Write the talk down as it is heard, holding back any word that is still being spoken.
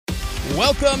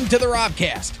Welcome to the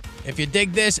Robcast. If you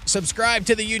dig this, subscribe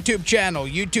to the YouTube channel,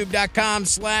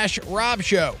 youtube.com/Rob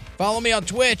Show. Follow me on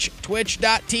Twitch,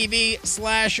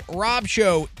 twitch.tv/Rob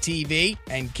Show TV,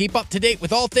 and keep up to date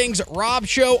with all things Rob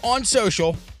Show on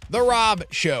social, The Rob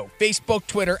Show, Facebook,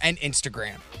 Twitter, and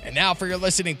Instagram. And now for your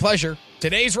listening pleasure,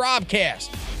 today's Robcast.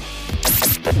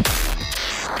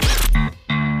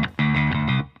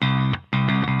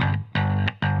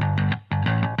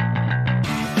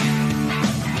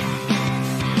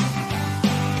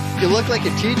 You look like a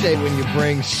TJ when you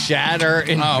bring shatter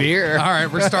and beer. All right,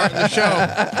 we're starting the show.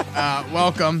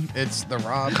 Welcome. It's The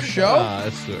Rob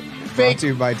Show. Brought to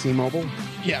you by T-Mobile.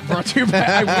 Yeah, brought to you by,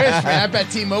 I wish, man. I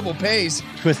bet T-Mobile pays.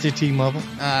 Twisted T-Mobile.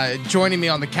 Joining me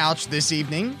on the couch this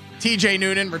evening, TJ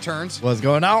Noonan returns. What's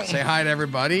going on? Say hi to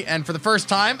everybody. And for the first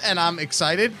time, and I'm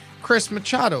excited, Chris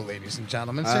Machado, ladies and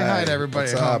gentlemen. Say hi to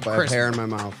everybody. What's up? I have Chris. hair in my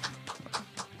mouth.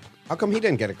 How come he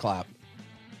didn't get a clap?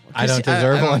 I don't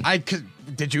deserve one.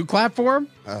 Did you clap for him?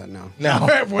 No. No.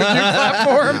 Would you clap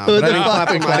for him? No, but I Who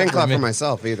didn't clap me? for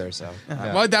myself either, so.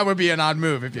 Well, that would be an odd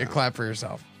move if you clap for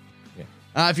yourself.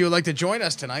 Yeah. If you would like to join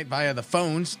us tonight via the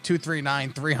phones,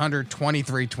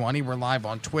 239-300-2320. We're live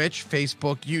on Twitch,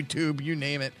 Facebook, YouTube, you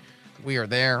name it. We are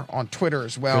there on Twitter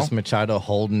as well. Chris Machado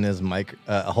holding his mic,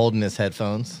 holding his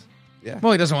headphones. Yeah.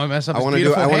 Well, he doesn't want to mess up I his want to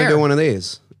beautiful hair. do one of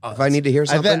these. If I need to hear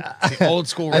something, The old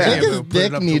school I radio think his move, put it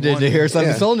dick up to needed one. to hear something.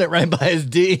 Yeah. He's holding it right by his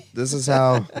D. this is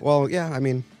how. Well, yeah. I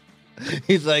mean,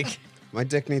 He's like, my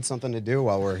dick needs something to do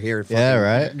while we're here. yeah,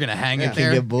 right. You're going to hang it Can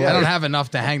there? get bored. I don't have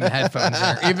enough to hang the headphones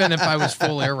there. Even if I was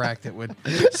full erect, it would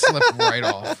slip right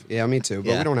off. Yeah, me too. But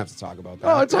Yeah. we don't have to talk about that.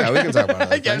 Oh, it's okay. Yeah, we can talk about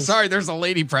other Yeah, things. sorry, there's a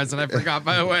lady present. I forgot,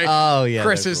 by the way. Oh, yeah.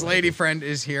 Chris's there's a lady friend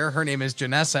is here. Her name is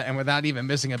Janessa, and without even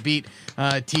missing a beat,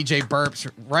 TJ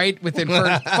burps right within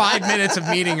 5 minutes of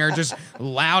meeting her. Just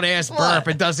loud ass burp.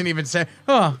 It doesn't even say,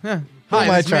 "Oh, yeah. Who Hi,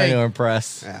 am I this is trying me." to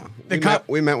impress? Yeah. The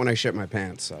We met when I shit my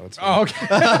pants, so it's. Oh, okay.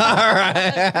 All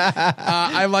right.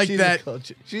 I like She's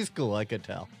that. She's cool, I could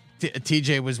tell.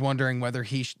 TJ was wondering whether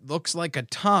he looks like a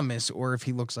Thomas or if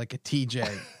he looks like a TJ.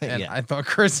 And Yeah. I thought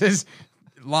Chris's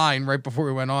line right before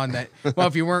we went on that, well,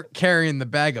 if you weren't carrying the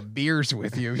bag of beers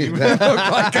with you, you would look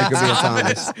like a could be a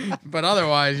Thomas. But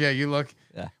otherwise, yeah, you look.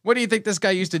 Yeah. What do you think this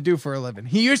guy used to do for a living?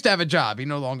 He used to have a job. He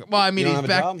no longer. Well, I mean, You he's don't have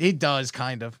a back. job? He does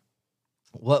kind of.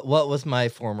 What was my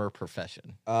former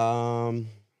profession?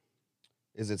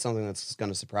 Is it something that's going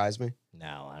to surprise me?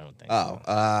 No, I don't think Oh,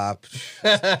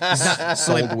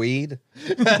 sold weed.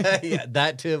 so. Yeah,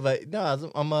 that too, but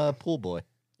no, I'm a pool boy.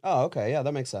 Oh, okay. Yeah,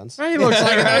 that makes sense. He looks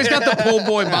like he's got the pool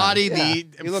boy body, Yeah. the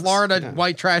He looks- Florida yeah.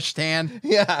 white trash tan.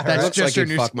 Yeah, That's right. Looks just like your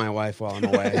he'd new. fuck my wife while I'm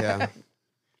away. Yeah.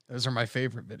 Those are my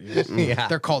favorite videos. Yeah.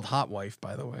 They're called Hot Wife,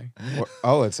 by the way.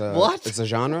 Oh, it's a What? It's a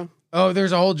genre. Oh,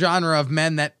 there's a whole genre of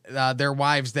men that their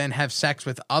wives then have sex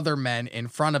with other men in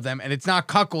front of them. And it's not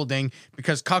cuckolding,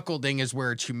 because cuckolding is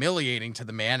where it's humiliating to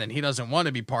the man and he doesn't want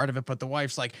to be part of it. But the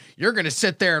wife's like, you're going to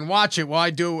sit there and watch it while I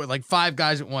do it with like 5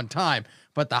 guys at one time.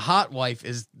 But the hot wife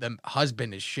is the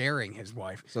husband is sharing his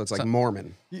wife. So it's like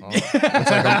Mormon. The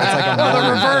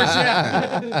reverse,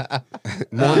 yeah.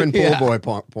 Mormon pool boy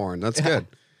porn. That's good.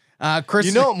 Chris,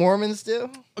 You know what Mormons do?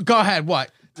 go ahead. What?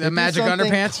 The They do magic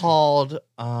something underpants? called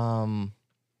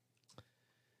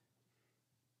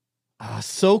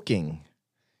soaking.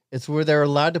 It's where they're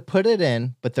allowed to put it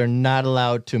in, but they're not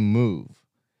allowed to move.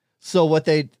 So what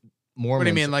Mormons, What do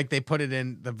you mean? Like they put it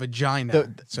in the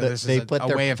vagina? So this they is put a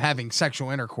their- way of having sexual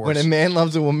intercourse. when a man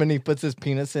loves a woman, he puts his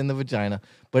penis in the vagina.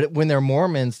 But when they're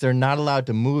Mormons, they're not allowed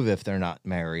to move if they're not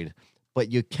married. But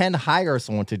you can hire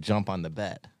someone to jump on the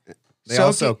bed. They Soaking-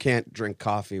 also can't drink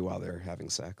coffee while they're having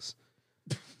sex.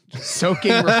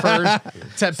 Soaking refers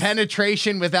to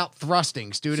penetration without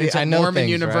thrusting. Students See, I at know Mormon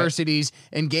things, right? universities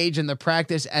engage in the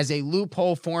practice as a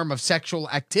loophole form of sexual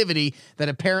activity that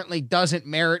apparently doesn't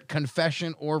merit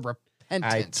confession or I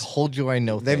repentance. told you I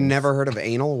know They've things. never heard of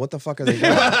anal. What the fuck are they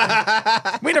doing?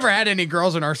 We never had any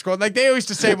girls in our school. Like they used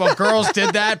to say, well, girls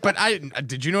did that, but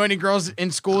did you know any girls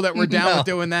in school that were down No. with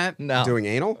doing that? No. Doing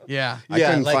anal? Yeah. I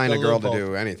Yeah, couldn't like find the a girl to loophole.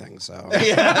 do anything. So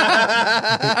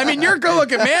I mean, you're a good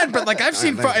looking man, but like I've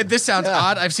seen, thank you. this sounds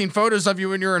odd. I've seen photos of you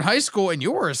when you were in high school and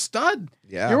you were a stud.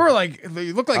 Yeah. You were like,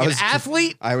 you look like I an was-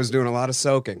 athlete, I was doing a lot of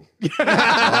soaking.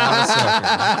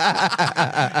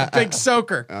 big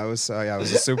soaker. I was a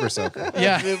super soaker.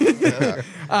 Yeah.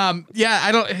 I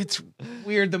don't, it's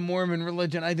weird. The Mormon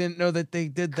religion. I didn't know that they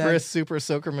did that. Chris Super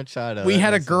Soaker Machado. We That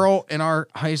had a makes girl in our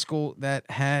high school that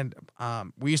had,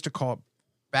 we used to call it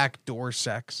backdoor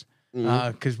sex.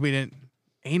 Cause we didn't,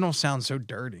 anal sounds so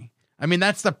dirty. I mean,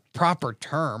 that's the proper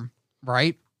term,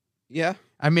 right? Yeah.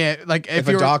 I mean, like If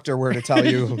you a were, doctor were to tell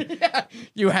you,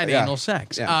 you had Yeah. anal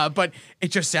sex. Yeah. But it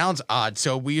just sounds odd.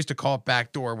 So we used to call it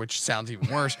backdoor, which sounds even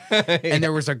worse. And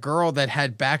there was a girl that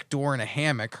had backdoor in a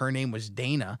hammock. Her name was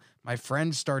Dana. My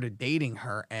friend started dating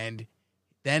her, and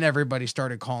then everybody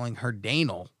started calling her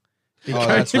Danal. oh,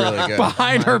 that's really good.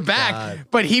 Behind Oh her my back, God.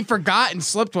 but he forgot and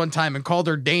slipped one time and called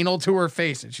her Danal to her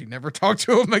face, and she never talked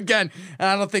to him again. And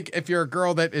I don't think if you're a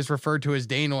girl that is referred to as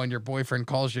Danal and your boyfriend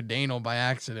calls you Danal by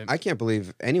accident, I can't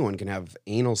believe anyone can have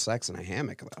anal sex in a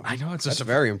hammock, though. I know it's That's just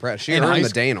very impressive. She in high earned the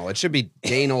Danal. It should be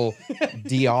Danal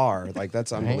DR. Like,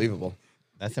 that's unbelievable.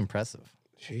 That's impressive.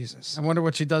 Jesus. I wonder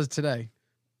what she does today.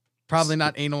 Probably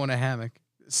not anal in a hammock.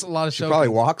 It's a lot of She show. probably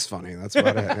walks funny. That's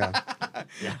about it.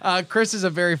 Yeah. Chris is a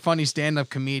very funny stand-up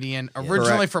comedian. Originally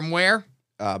Correct. from where?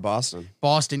 Boston.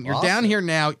 Boston. You're down Boston. here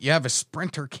now. You have a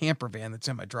Sprinter camper van that's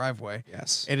in my driveway.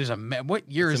 Yes. It is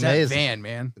what year It's is that amazing. van,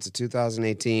 man? It's a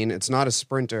 2018. It's not a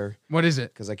Sprinter What is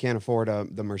it? because I can't afford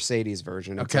the Mercedes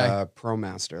version. It's Okay. a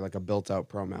ProMaster, like a built-out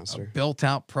ProMaster.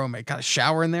 Built-out Pro Mate. Got a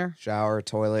shower in there? Shower,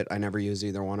 toilet. I never use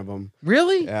either one of them.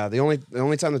 Really? Yeah. The only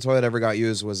time the toilet ever got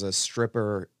used was a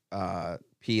stripper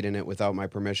peed in it without my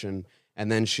permission. And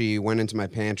then she went into my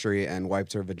pantry and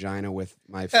wiped her vagina with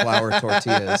my flour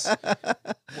tortillas.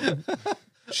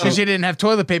 Because you didn't have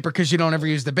toilet paper because you don't ever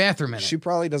use the bathroom in it. She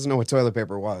probably doesn't know what toilet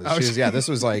paper was. Oh, She was, this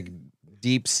was like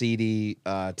deep, seedy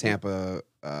Tampa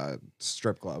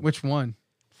strip club. Which one?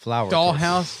 Flower.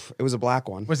 Dollhouse? It was a black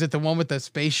one. Was it the one with the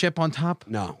spaceship on top?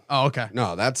 No. Oh, okay.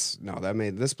 No, that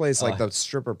made this place like Oh. the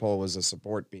stripper pole was a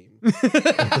support beam.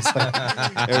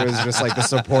 It was just like the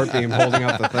support beam holding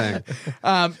up the thing.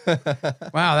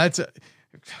 Wow,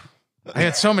 I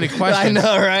had so many I questions.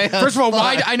 know, right? First of all,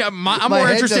 why? I know I'm My more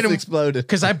head interested just in exploded.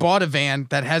 because I bought a van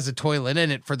that has a toilet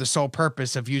in it for the sole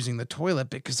purpose of using the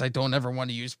toilet because I don't ever want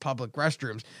to use public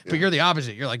restrooms. But you're the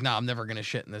opposite. You're like, no, I'm never gonna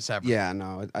shit in this ever. Yeah,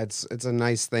 no, it's a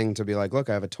nice thing to be like, look,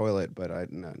 I have a toilet,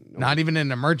 but no. Not even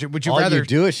an emergent. Would you All rather? you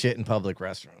do is shit in public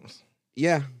restrooms.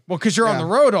 Yeah, Well, because you're on Yeah. the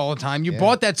road all the time. You Yeah.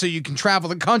 bought that so you can travel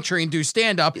the country and do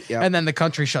stand up, Yep. and then the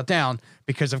country shut down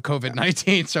because of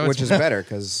COVID-19. So which it's is better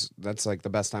because that's like the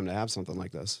best time to have something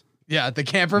like this. yeah, the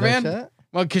camper No van. shit?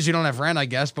 Well, because you don't have rent, I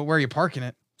guess. But where are you parking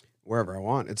it? Wherever I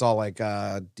want, it's all like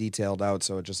detailed out,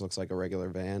 so it just looks like a regular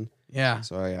van. Yeah,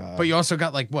 So I, but you also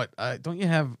got like what? Don't you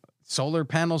have solar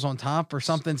panels on top or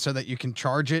something so that you can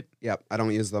charge it? yep, I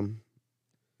don't use them.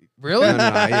 Really? No,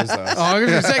 I use those. Oh, I was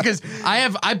gonna say because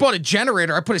I bought a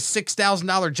generator. I put a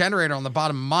 $6,000 generator on the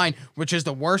bottom of mine, which is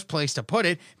the worst place to put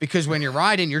it because when you're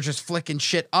riding, you're just flicking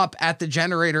shit up at the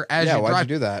generator as Yeah, you why'd drive.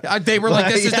 you do that? They were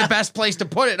like, "This is Yeah. the best place to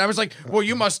put it." And I was like, "Well,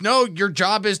 you must know your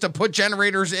job is to put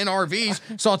generators in RVs,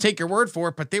 so I'll take your word for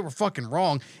it." But they were fucking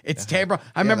wrong. It's terrible.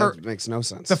 I remember that makes no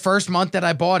sense. the first month that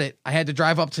I bought it, I had to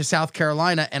drive up to South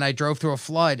Carolina and I drove through a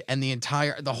flood. And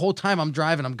the whole time I'm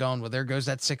driving, I'm going, well, there goes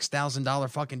that $6,000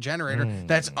 fucking generator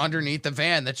that's underneath the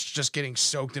van that's just getting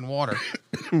soaked in water.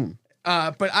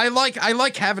 But I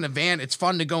like having a van. It's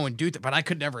fun to go and do that, but I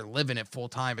could never live in it full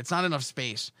time. It's not enough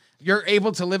space. You're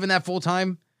able to live in that full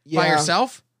time by Yeah.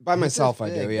 yourself? By myself, I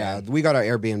big, do. Yeah, man. we got our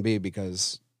Airbnb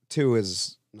because 2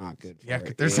 is not good. For Yeah,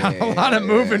 it. there's not a lot of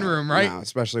moving room, right? No,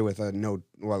 especially with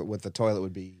with the toilet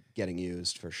would be getting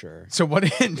used for sure. So what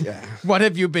Yeah. what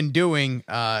have you been doing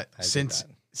did since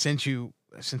that.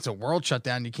 since the world shut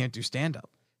down? You can't do stand up.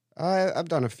 I've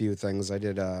done a few things. I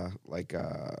did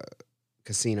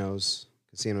casinos.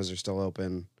 Casinos are still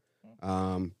open.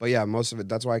 But yeah, most of it.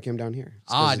 That's why I came down here.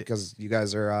 Odd. Because you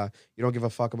guys are you don't give a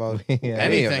fuck about Yeah.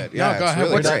 any of Anything. it. Yeah, No, go it's ahead.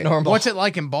 really What's great. not normal. What's it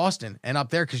like in Boston and up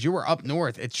there? Because you were up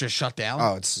north. It's just shut down.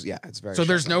 Oh, it's very. so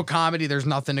there's shut no comedy. There's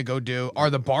nothing to go do. Are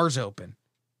the bars open?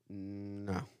 down.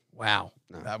 No. Wow.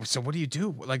 No. So what do you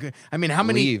do? Like, I mean, how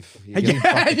many? Leave. You Yeah,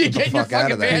 get you the get your fuck out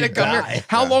fucking of there. van You and come here. die.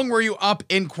 How Yeah. long were you up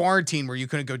in quarantine where you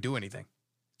couldn't go do anything?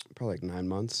 Probably like 9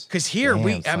 months. Because here Damn,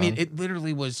 I mean, son. it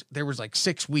literally there was like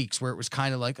 6 weeks where it was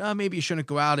kind of like, oh, maybe you shouldn't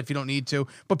go out if you don't need to,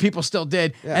 but people still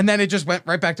did, Yeah. and then it just went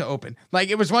right back to open. Like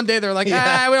it was one day they're like, we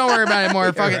don't worry about it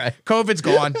anymore. Fuck it, right. COVID's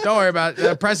gone. Don't worry about it.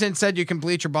 The president said you can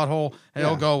bleach your butthole and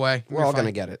it'll Yeah. go away. We're all fine.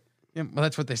 gonna get it. Yeah, well,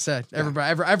 that's what they said.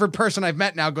 Everybody, every person I've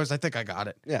met now goes, I think I got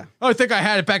it. Yeah. Oh, I think I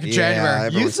had it back in Yeah, January.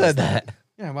 everyone You said that.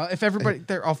 Yeah, well, if everybody,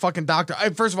 they're all fucking doctor.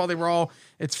 First of all,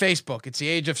 it's Facebook. It's the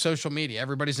age of social media.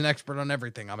 Everybody's an expert on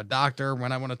everything. I'm a doctor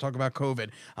when I want to talk about COVID.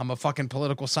 I'm a fucking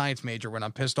political science major when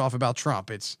I'm pissed off about Trump.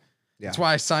 That's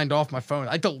why I signed off my phone.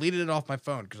 I deleted it off my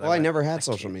phone. Well, I never had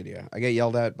social media. I get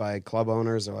yelled at by club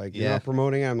owners. They're like, "You're Yeah. not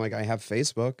promoting it." I'm like, "I have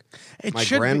Facebook. It My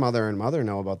should be- grandmother and mother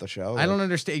know about the show." I don't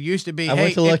understand. It used to be, I hey,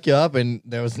 went to look you up, and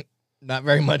there was Not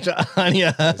very much on you.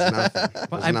 There's nothing.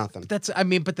 There's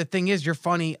nothing. But the thing is, you're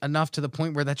funny enough to the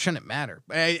point where that shouldn't matter.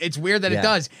 It's weird that Yeah. it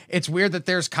does. It's weird that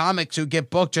there's comics who get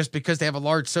booked just because they have a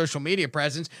large social media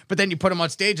presence, but then you put them on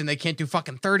stage and they can't do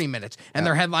fucking 30 minutes, and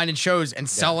they're headlining shows and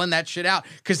selling that shit out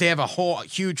because they have a whole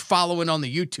huge following on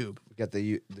the YouTube. Get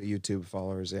the YouTube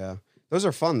followers. Yeah, those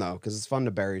are fun though, because it's fun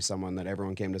to bury someone that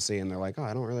everyone came to see, and they're like, "Oh,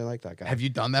 I don't really like that guy." Have you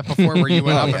done that before, where you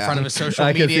went up in yeah. front of a social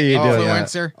I can media see you doing that.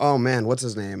 influencer? Oh man, what's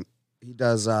his name? He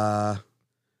does.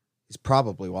 He's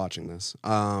probably watching this.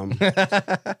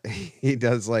 He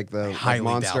does like the highly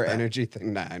Monster doubt that. Energy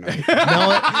thing. Nah, I know.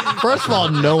 First of all,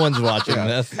 no one's watching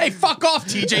this. Hey, fuck off,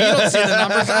 TJ. You don't see the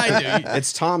numbers I do.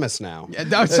 It's Thomas now. Yeah,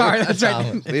 no, sorry, that's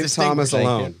right. It's Leave Thomas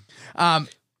distinguished. alone.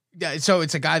 Yeah, so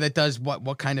it's a guy that does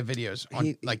what kind of videos?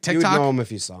 On, like You would know TikTok? him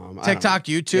if you saw him. I don't TikTok,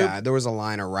 know. YouTube? Yeah, there was a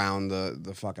line around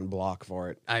the fucking block for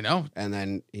it, I know. and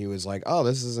then he was like, "Oh,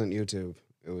 this isn't YouTube."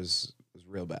 It was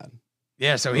real bad.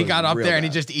 Yeah, so It he was got up real there and he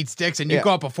bad. just eats dicks, and you Yeah.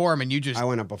 go up before him and you just I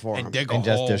went up before him. and dig a And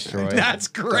just hole. destroy it. That's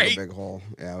Dug great. a big hole.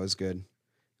 Yeah, it was good.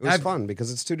 It was I've- fun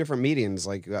because it's two different medians.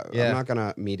 Like, Yeah. I'm not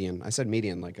gonna median. I said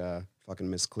median like fucking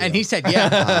Miss Cleo. And he said,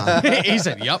 yeah. He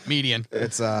said, yup, median.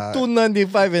 it's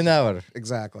 $2.95 an hour.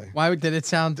 exactly. Why did it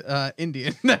sound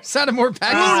Indian? That sounded more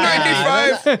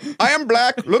Pakistani. I am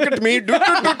black. Look at me. Do, do,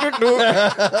 do, do, do.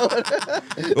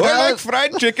 Oh, I like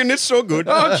fried chicken. It's so good.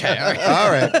 Okay, all right.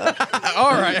 All right.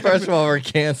 All right. First of all, we're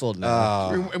canceled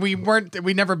now. We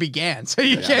never began, so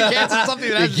you can't cancel something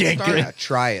that hasn't can't started. Yeah,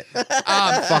 try it.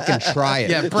 Fucking try it.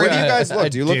 Yeah, Where bring do you it. guys look? I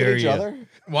Do you look at dare each you. other?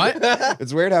 What?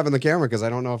 It's weird having the camera because I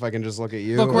don't know if I can just look at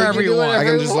you. Look or- wherever you want. I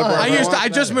can just look wherever I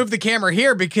want. just moved the camera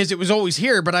here because it was always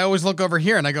here, but I always look over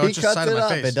here and I go, He it's just cuts side of it my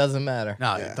up. face. It doesn't matter.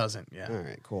 No, Yeah. it doesn't. Yeah. All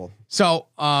right, cool. So,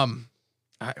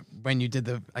 when you did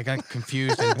I got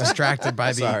confused and distracted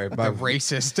by the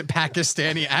racist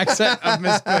Pakistani accent of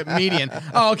Miss Median.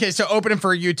 Oh, okay. So opening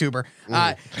for a YouTuber.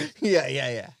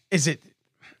 Yeah. Is it?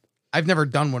 I've never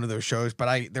done one of those shows,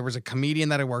 but there was a comedian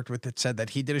that I worked with that said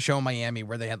that he did a show in Miami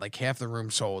where they had like half the room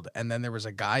sold, and then there was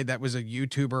a guy that was a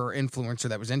YouTuber or influencer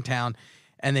that was in town,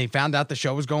 and they found out the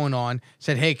show was going on,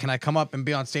 said, "Hey, can I come up and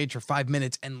be on stage for 5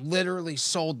 minutes?" and literally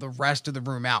sold the rest of the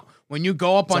room out. When you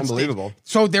go up on unbelievable.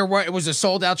 stage, so it was a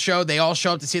sold out show. They all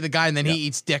show up to see the guy, and then he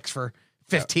eats dicks for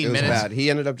 15 It was minutes. bad. He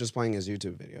ended up just playing his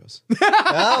YouTube videos.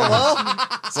 Oh,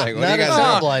 well, It's like, what do not you a guys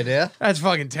terrible idea. That's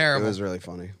fucking do? It terrible. was really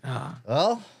funny.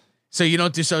 Well, So you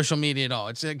don't do social media at all.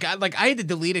 It's a guy like I had to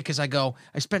delete it because I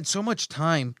spent so much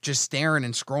time just staring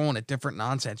and scrolling at different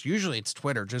nonsense. Usually it's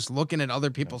Twitter, just looking at other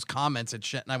people's comments and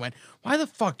shit. And I went, why the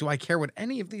fuck do I care what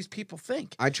any of these people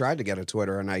think? I tried to get a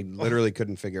Twitter and I literally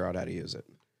couldn't figure out how to use it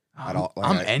at all. Like,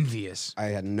 I'm I- envious. I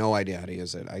had no idea how to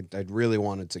use it. I really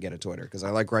wanted to get a Twitter because I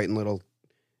like writing little,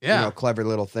 Yeah. clever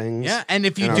little things. Yeah, and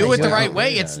if you And I do was it the like, right oh,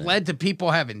 way, yeah. it's led to people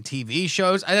having TV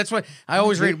shows. That's what I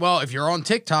always read. Well, if you're on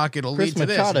TikTok, it'll Chris lead to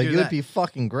this. Machado, and do you would that. be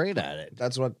fucking great at it.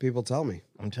 That's what people tell me.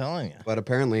 I'm telling you. But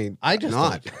apparently, I just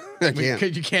not. I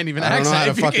can't. You can't even I don't access know how to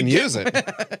it if you can fucking get- use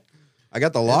it. I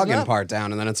got the login part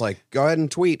down, and then it's like, go ahead and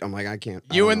tweet. I'm like, I can't.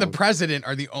 I You don't and the know. president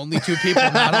are the only two people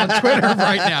not on Twitter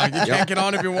right now. You can't get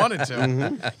on if you wanted to.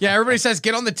 Mm-hmm. Yeah, everybody says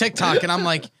get on the TikTok, and I'm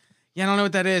like, yeah, I don't know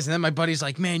what that is. And then my buddy's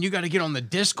like, man, you got to get on the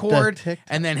Discord TikTok.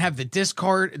 and then have the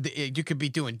Discord. You could be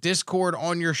doing Discord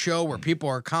on your show where people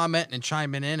are commenting and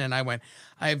chiming in. And I went,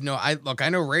 I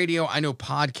know radio, I know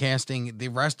podcasting. The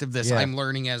rest of this Yeah. I'm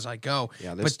learning as I go.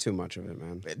 Yeah, there's too much of it,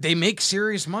 man. They make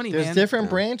serious money, There's man. different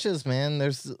branches, man.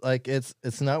 There's like it's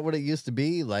not what it used to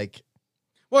be. Like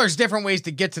Well, there's different ways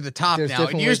to get to the top There's now. It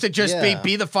different used to ways- just yeah.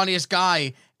 be the funniest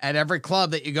guy at every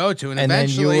club that you go to, and then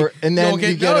eventually you'll get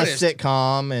you get noticed. a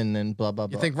sitcom and then blah blah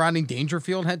blah. You think Rodney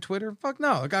Dangerfield had Twitter? Fuck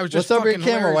no. The guy was just What's over your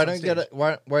fucking camera? hilarious Why on don't you get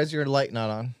stage. it? Why is your light not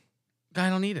on? I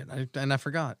don't need it. I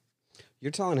forgot.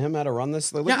 You're telling him how to run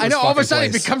this? Look Yeah, at I this know. All of a fucking sudden, he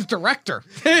place. becomes director.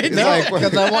 No, like-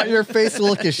 because I want your face to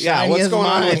look as Yeah, shiny what's as going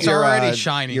on mine. with It's your already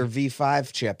shiny. Your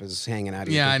V5 chip is hanging out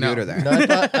of Yeah, I your know. computer No,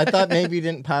 there. I thought maybe you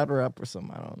didn't powder up or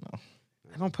something. I don't know.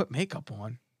 I don't put makeup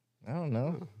on. I don't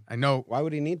know. I know. Why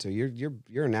would he need to?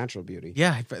 You're a natural beauty.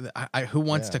 Yeah, who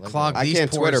wants Yeah, to look at clog I these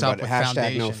can't pores Twitter, up but with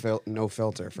hashtag foundation? no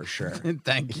filter for sure.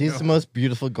 Thank you. He's the most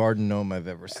beautiful garden gnome I've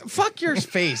ever seen. Fuck your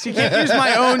face. You can't use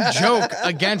my own joke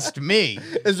against me.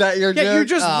 Is that your Yeah, joke? you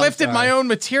just Oh, I'm lifted sorry. my own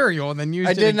material and then used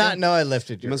I it did not again. know I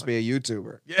lifted You your. must be a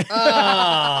YouTuber.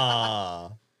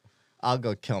 Oh. I'll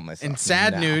go kill myself. In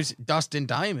sad now. news, Dustin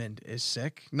Diamond is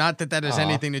sick. Not that that has Aw.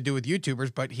 anything to do with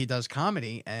YouTubers, but he does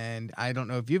comedy. And I don't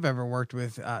know if you've ever worked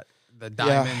with the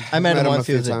Diamond. I met him Met him once.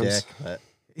 a He few was a times. dick. But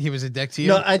He was a dick to you.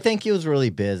 no, I think he was really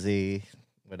busy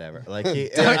whatever. Like,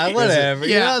 Yeah, whatever.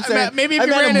 You know what I'm saying? maybe if I you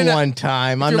met ran him into- one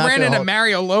time. If I'm you not ran gonna into hold-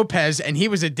 Mario Lopez and he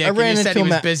was a dick and ran you said he into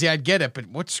was him busy, I'd get it. But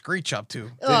what's Screech up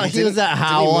to? Oh, he was at didn't he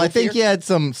Howell. I move think here? he had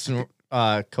some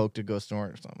coke to go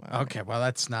snort or something. Okay, well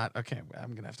that's not okay.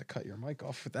 I'm gonna have to cut your mic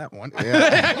off with that one.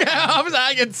 Yeah.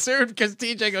 I get sued because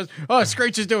TJ goes, "Oh,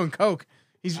 Screech is doing coke.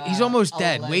 He's almost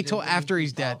dead. Wait till after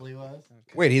he's dead."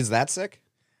 Wait, he's that sick?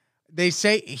 They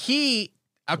say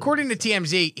according to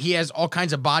TMZ, he has all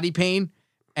kinds of body pain,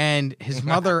 and his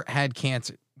mother had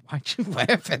cancer. Why'd you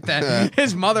laugh at that?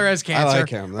 His mother has cancer. like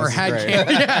him. Or This is had great.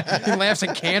 cancer. Yeah, he laughs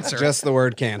at cancer. Just the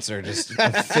word cancer, just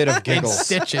a fit of in giggles.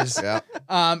 stitches.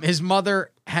 Yeah. His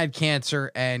mother had cancer,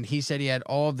 and he said he had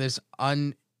all of this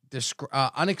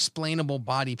unexplainable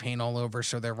body pain all over.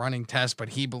 So they're running tests, but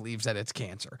he believes that it's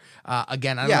cancer.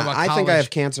 Again, I don't know Yeah, about I college. think I have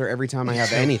cancer every time I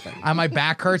have anything. My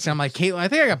back hurts, and I'm like, Caitlin, I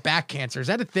think I got back cancer. Is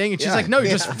that a thing? And she's Yeah. like, no,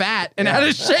 you're just fat and out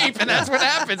of shape, and that's what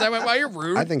happens. I went, well, you're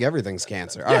rude. I think everything's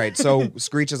cancer. All right, so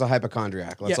Screech is a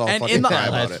hypochondriac. Let's all and fucking in the, cry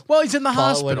about it. well, he's in the Call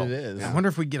it what hospital. it is. I wonder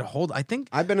if we get a hold. I think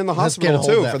I've been in the Let's get a hospital hold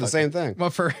of too that for the same thing. well,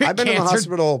 for I've been in the cancer-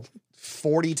 hospital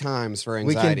 40 times for We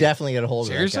anxiety. can definitely get a hold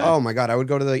of Seriously? that guy. Oh my god, I would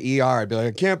go to the ER. I'd be like,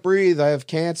 I can't breathe. I have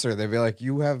cancer. They'd be like,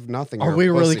 you have nothing. Are You're a we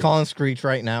really pussy." calling Screech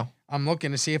right now? I'm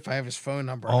looking to see if I have his phone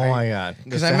number. Oh my god!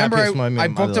 Because That's I the remember happiest moment I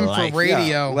of my booked him life. for radio.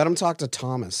 Yeah, let him talk to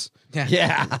Thomas.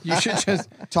 Yeah. You should just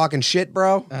Talking shit,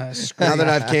 bro. Screech. Now that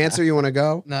I have cancer, you want to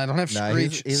go? No, I don't have No,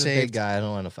 Screech he's a big saved. guy. I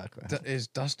don't want to fuck with him. Is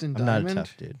Dustin I'm not Diamond? a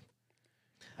tough dude.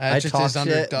 It I just talk is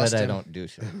under shit, but I Dustin. don't do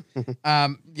shit.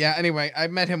 Yeah. Anyway, I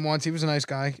met him once. He was a nice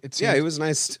guy. It Yeah, seemed. he was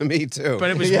nice to me too.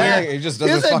 But it was Yeah. weird. He just He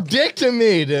was doesn't a fuck. dick to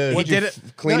me, dude. He did it.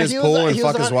 Clean No, his he was pool on- and he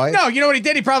was fuck his on- wife. No, you know what he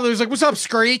did? He probably was like, "What's up,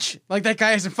 Screech?" Like that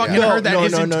guy hasn't fucking No, heard that no,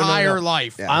 his no, no, entire no.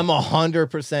 life. Yeah. I'm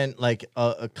 100% like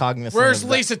cognizant. Where's of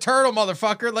that. Lisa Turtle,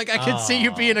 motherfucker? Like I can see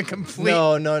you being a complete.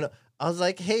 No. I was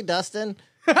like, hey, Dustin.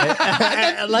 like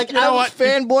You know I was what?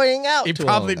 fanboying out. He'd to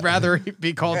probably him. rather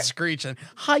be called Screech than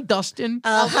 "Hi, Dustin."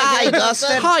 Hi,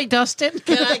 Dustin. Hi, Dustin.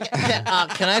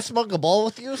 Can I smoke a bowl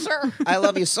with you, sir? I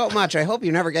love you so much. I hope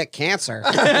you never get cancer.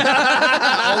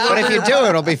 But if you do,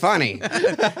 it'll be funny.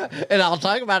 And I'll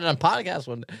talk about it on podcast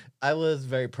one day. I was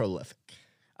very prolific.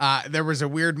 There was a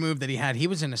weird move that he had. He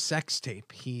was in a sex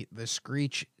tape. The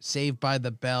Screech Saved by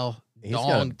the Bell He's got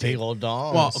a dong big tape. old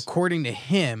dong. Well, according to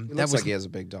him, It that looks was like he has a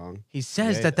big dong. he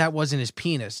says Yeah. that wasn't his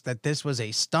penis. That this was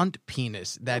a stunt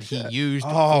penis that he used.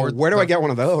 Oh, for where do the I get one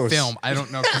of those? film? I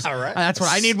don't know. 'Cause All right. That's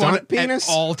what I need Stunt one penis?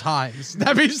 at all times.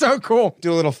 That'd be so cool.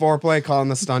 Do a little foreplay, call him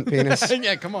the stunt penis.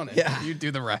 Yeah, come on in. Yeah. You do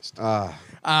the rest. Uh,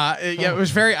 Yeah, it was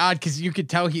very odd because you could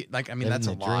tell he like. I mean, Living that's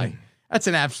a the lie. dream. That's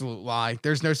an absolute lie.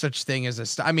 There's no such thing as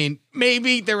a. I mean,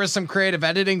 maybe there was some creative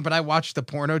editing, but I watched the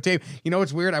porno tape. You know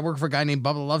what's weird? I work for a guy named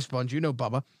Bubba Love Sponge. You know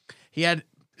Bubba. He had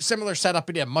similar setup,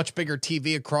 but he had a much bigger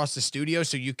TV across the studio,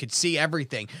 so you could see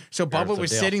everything. So Bubba There's the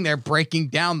was deal. sitting there breaking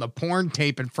down the porn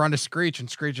tape in front of Screech, and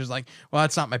Screech is like, "Well,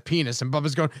 that's not my penis." And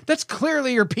Bubba's going, "That's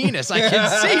clearly your penis. I can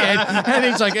see it." And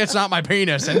he's like, "It's not my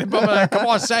penis." And Bubba's like, "Come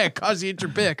on, say it, cuz eat your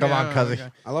pick." Come on, Yeah, cuzzy.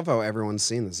 okay. I love how everyone's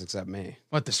seen this except me.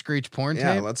 What, the Screech porn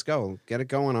Yeah, tape? let's go. Get it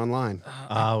going online.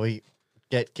 We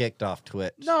get kicked off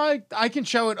Twitch. No, I can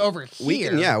show it over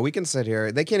here. We can sit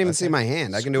here. They can't even see my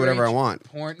hand. I can do whatever I Screech want.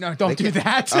 Porn. No, don't do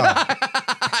that. He's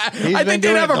I been think they'd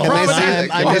doing have it a the problem. whole Can they see time.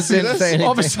 it? I Can just they see didn't say this?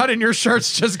 All of a anything. sudden, your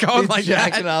shirt's just going He's like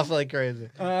jacking that. off like crazy.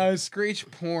 Screech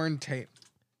porn tape.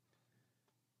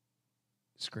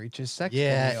 Screech's sex.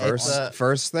 Yeah, porn. it's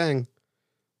First thing.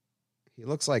 He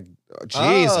looks like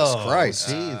Jesus Christ.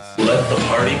 Jeez. Let the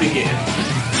party begin.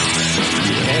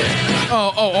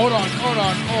 Oh, hold on.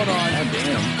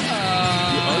 Damn.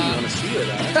 Oh, you want to see it,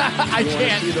 huh? I You want to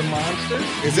can't. see the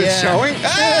monster? Is it Yeah. showing?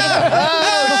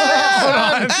 Hold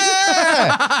on.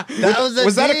 That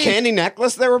Was that a D. candy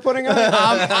necklace they were putting on?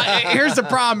 Here's the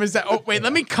problem: is that wait,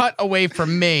 let me cut away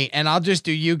from me, and I'll just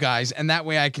do you guys, and that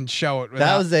way I can show it. That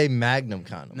Without, was a Magnum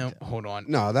condom. no. Hold on.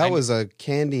 No, that was a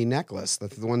candy necklace.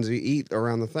 The ones you eat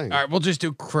around the thing. All right, we'll just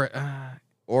do.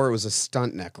 Or it was a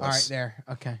stunt All right, necklace. there.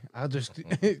 Okay, I'll just.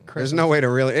 There's no way to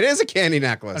really. It is a candy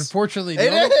necklace. Unfortunately,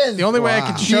 It is. the only way I Wow.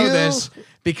 can show You- this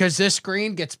because this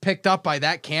screen gets picked up by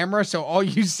that camera, so all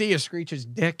you see is Screech's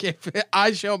dick if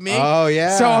I show me. Oh,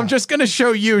 yeah. So I'm just gonna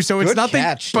show you. So it's Good nothing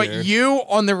catch, but dude. you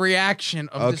on the reaction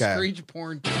of the Okay. Screech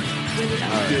porn.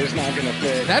 It's not going to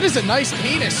fit. That is a nice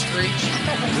penis, Screech.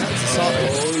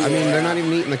 I mean, they're not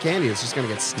even eating the candy. It's just gonna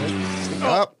get steamed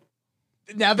up.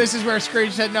 Now this is where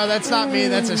Screech said, "No, that's not me.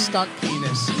 That's a stunt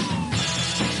penis."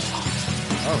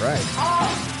 All right.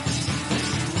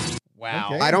 Wow.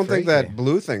 Okay. I don't think Freaky. that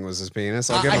blue thing was his penis.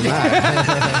 I'll give I- him that.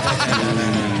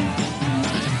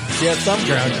 She has some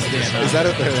ground to stand on. Is that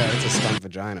it's a stunt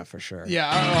vagina for sure. Yeah.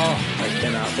 I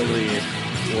cannot believe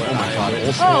what Oh my I God. am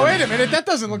witnessing. Oh, wait a minute. That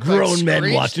doesn't look like Grown men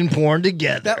Screech. watching porn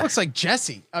together. That looks like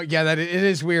Jesse. Oh yeah, it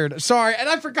is weird. Sorry, and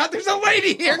I forgot there's a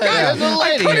lady here. There's God, a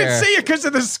lady I couldn't here. see it because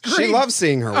of the screen. She loves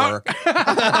seeing her Oh. work.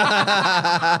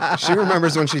 She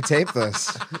remembers when she taped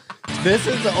this. This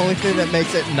is the only thing that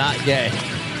makes it not gay.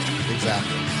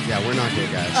 Exactly. Yeah, we're not gay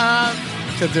guys.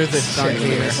 Because there's a Stunning chick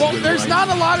here. news. Well, there's not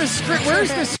a lot of Screech. Where's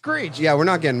the Screech? Yeah, we're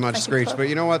not getting much Screech, but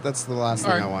you know what? That's the last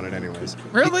thing Alright. I wanted anyways.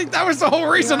 Really? That was the whole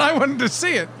reason I wanted to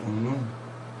see it.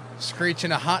 Screech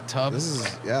in a hot tub. This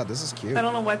is cute. I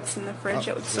don't know what's in the fridge.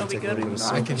 It would still be good. when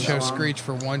I can show Screech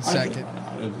for 1 second.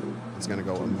 It's gonna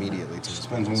go immediately to his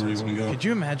Depends on where you want to go. Could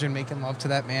you imagine making love to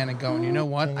that man and going, you know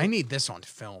what? I need this on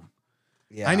film.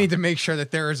 Yeah. I need to make sure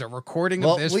that there is a recording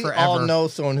Well, of this we forever. all know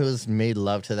someone who's made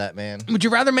love to that man. Would you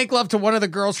rather make love to one of the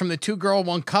girls from the 2 Girl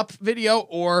 1 Cup video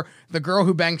or the girl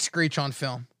who banged Screech on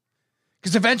film?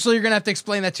 Because eventually you're going to have to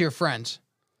explain that to your friends.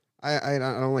 I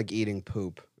don't like eating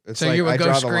poop. It's So like you would I go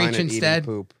draw the line Screech at eating instead?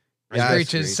 Poop.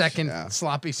 Screech's second Yeah.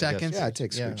 sloppy seconds. Yeah, I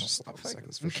take Yeah. Screech's sloppy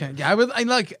seconds for sure. Okay. Yeah, I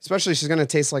like Especially she's gonna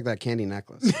taste like that candy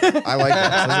necklace. I like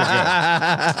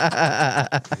that.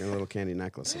 Those are good. Get a little candy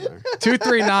necklace in there.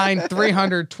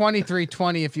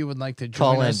 239-300-2320 if you would like to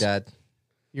join Call in, us. Dad.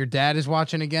 Your dad is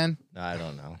watching again? I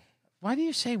don't know. Why do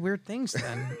you say weird things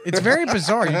then? It's very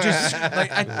bizarre. You just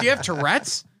like do you have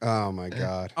Tourette's? Oh my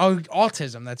god. Oh,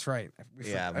 autism. That's right.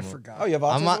 Yeah, I forgot. Oh, you have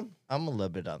I'm autism? I'm a little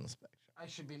bit on the spectrum. I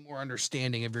should be more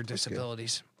understanding of your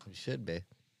disabilities. We should be.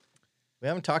 We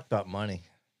haven't talked about money.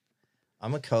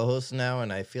 I'm a co-host now,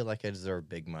 and I feel like I deserve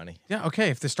big money. Yeah,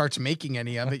 okay. If this starts making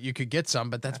any of it, you could get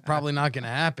some, but that's probably not going to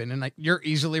happen. And you're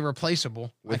easily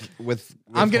replaceable. With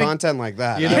I'm getting- content like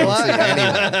that. You I know don't what? see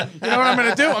anyone. You know what I'm going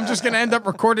to do? I'm just going to end up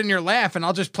recording your laugh, and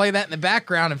I'll just play that in the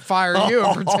background and fire you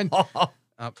and pretend. Oh,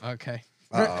 okay.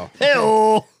 Uh-oh.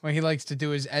 Hey-oh. What he likes to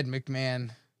do is Ed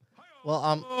McMahon.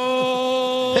 Well,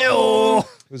 Oh.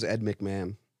 Who's Ed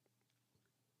McMahon?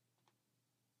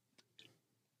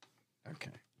 Okay.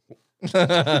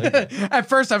 At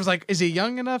first, I was like, is he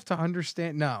young enough to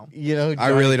understand? No. you know, I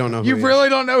really don't know who You he is. really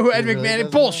don't know who Ed He really McMahon is?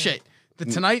 doesn't Bullshit. The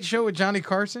Tonight Show with Johnny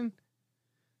Carson?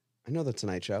 I know the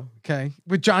Tonight Show. Okay.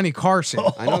 With Johnny Carson.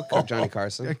 I know Johnny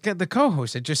Carson. The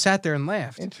co-host that just sat there and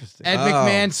laughed. Interesting. Ed Oh.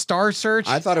 McMahon, Star Search.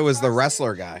 I thought it was the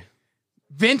wrestler guy.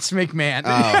 Vince McMahon.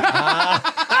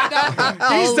 Oh.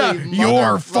 He's the Holy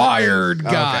 "you're fired"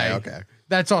 guy. Okay.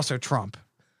 That's also Trump.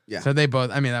 Yeah. So they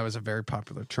both. I mean, that was a very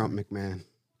popular Trump McMahon.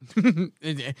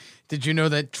 Did you know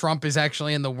that Trump is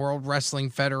actually in the World Wrestling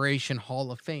Federation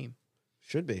Hall of Fame?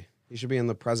 Should be. He should be in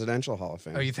the Presidential Hall of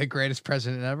Fame. Oh, you think greatest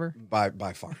president ever? by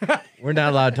far. We're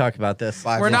not allowed to talk about this.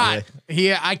 By We're far. not.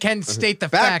 I can state the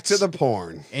Back facts. to the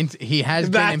porn. And he has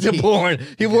Back been to impeached. porn.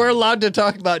 We're allowed to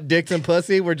talk about dicks and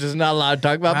pussy. We're just not allowed to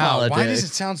talk about Wow, politics. why does it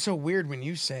sound so weird when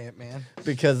you say it, man?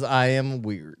 Because I am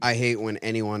weird. I hate when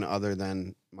anyone other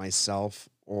than myself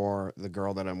or the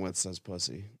girl that I'm with says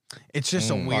pussy. It's just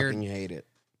a weird. Fucking hate it.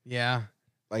 Yeah.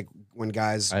 Like when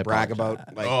guys I brag apologize.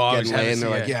 about like Oh, I getting was laid and they're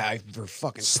having like, to- yeah, I for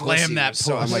fucking Slam pussy. that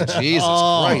So I'm pussy. like, Jesus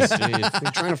Oh, Christ. jeez.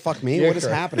 You're trying to fuck me? You're What is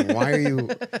correct. happening? Why are you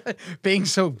Being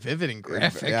so vivid and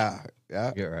graphic. Yeah.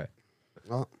 Yeah. You're right.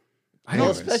 Well, I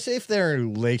Well, don't. especially if they're in a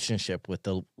relationship with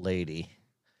the lady,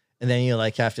 and then you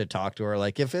like have to talk to her.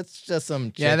 Like if it's just some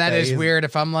chick Yeah, that is he's- weird.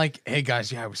 If I'm like, hey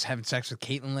guys, yeah, I was having sex with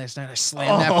Caitlin last night. I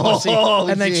slammed that Oh, pussy.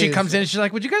 And then she jeez. comes in and she's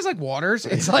like, would you guys like waters?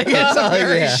 It's like, it's a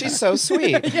very, Yeah. she's so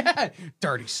sweet. yeah,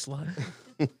 dirty slut.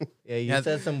 Yeah, you Yeah.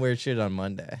 said some weird shit on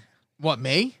Monday. What,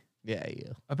 me? Yeah,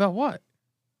 you, About what?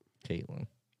 Caitlin.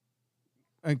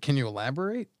 Can you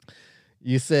elaborate?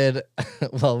 You said,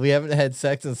 well, we haven't had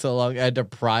sex in so long. I had to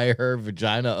pry her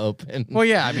vagina open. Well,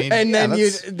 yeah, I mean, and then you,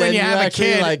 that's- then when you have a actually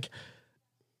kid- like,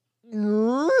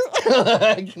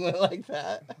 like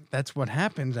that. that's what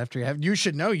happens after you have. You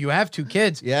should know. You have 2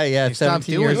 kids. Yeah, yeah. You stop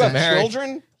 17 doing years You of have marriage.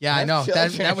 children? Yeah, I Have know.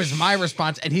 That children. was my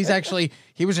response. And he's actually,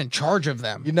 he was in charge of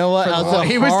them. You know what? For I the- was a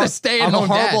he was hor- the stay-at-home I'm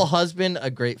a horrible dad. husband,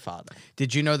 a great father.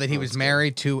 Did you know that he was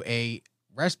married to a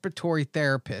respiratory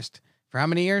therapist for how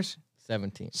many years?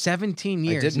 17. 17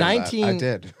 years. I did know that. 19. I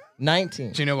did.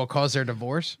 19. Do you know what caused their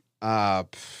divorce?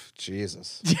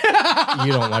 Jesus.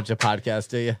 You don't watch a podcast,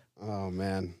 do you? Oh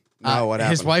man. No, what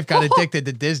happened? His wife got addicted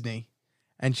to Disney,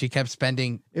 and she kept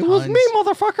spending. It was tons- me,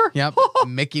 motherfucker. Yep.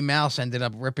 Mickey Mouse ended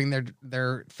up ripping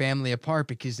their family apart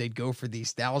because they'd go for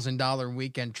these $1,000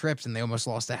 weekend trips, and they almost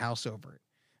lost the house over it.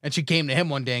 And she came to him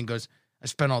one day and goes, "I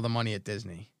spent all the money at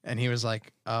Disney," and he was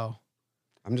like, "Oh."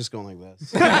 I'm just going like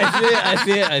this.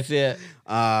 I see it.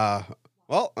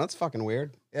 Well, that's fucking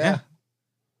weird. Yeah.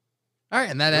 All right,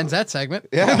 and that ends that segment.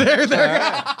 Yeah. there.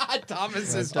 All right.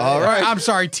 Thomas is. All right. I'm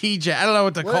sorry, TJ. I don't know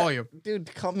what to call you.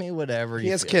 Dude, call me whatever. He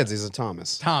you has feel kids. like. He's a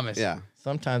Thomas. Thomas. Yeah.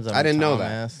 Sometimes I'm I didn't know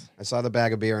Thomas. that. I saw the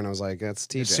bag of beer and I was like, that's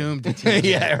TJ. Assumed TJ.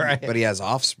 Yeah, right. But he has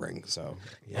offspring, so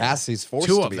he's forced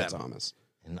Two to of be a them. Thomas.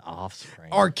 An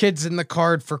offspring. Our kid's in the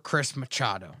card for Chris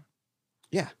Machado.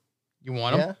 Yeah. You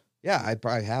want him? Yeah, I'd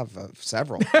probably have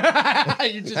several.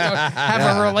 You just don't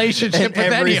have a relationship In with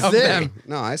every any of city. them.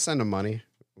 No, I send him money.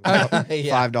 Yeah.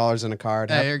 $5 in a card.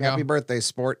 There you go. Happy birthday,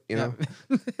 sport. You know.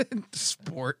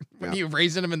 Sport. When Yeah. you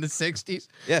raising him in the 60s.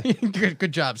 Yeah.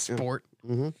 Good job, sport.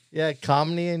 Yeah,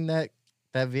 comedy in that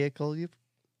vehicle.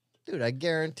 Dude, I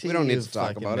guarantee We don't need you've to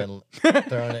talk fucking about been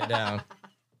throwing it down.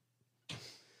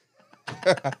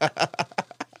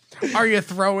 Are you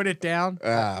throwing it down?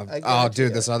 Oh,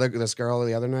 dude, this girl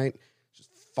the other night, just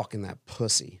fucking that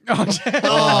pussy. Oh,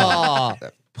 Oh,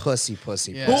 That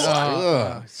pussy. Yeah.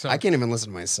 Ugh. So- I can't even listen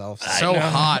to myself. so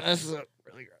hot.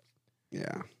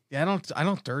 Yeah. Yeah, I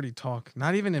don't dirty talk.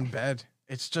 Not even in bed.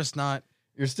 It's just not.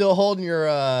 you're still holding your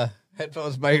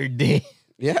headphones by your D.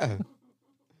 Yeah.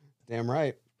 Damn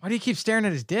right. Why do you keep staring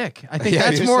at his dick? I think Yeah,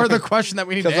 that's you're more of the saying- question that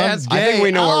we need to 'Cause I'm ask. gay. I think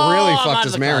we know what really Oh, fucked that's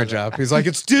his the marriage cause. up. He's like,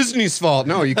 it's Disney's fault.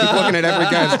 No, you keep looking at every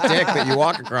guy's dick that you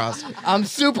walk across. I'm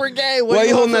super gay. Why are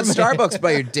you holding that want from me? Starbucks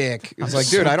by your dick? He's like,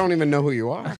 dude, I don't even know who you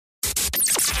are.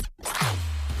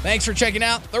 Thanks for checking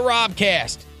out the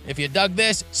Robcast. If you dug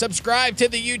this, subscribe to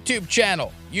the YouTube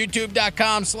channel,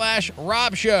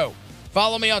 youtube.com/Rob Show.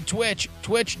 Follow me on Twitch,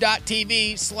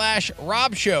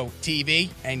 twitch.tv/Rob Show TV,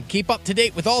 and keep up to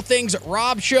date with all things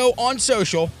Rob Show on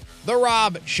social, The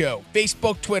Rob Show,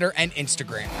 Facebook, Twitter, and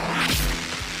Instagram.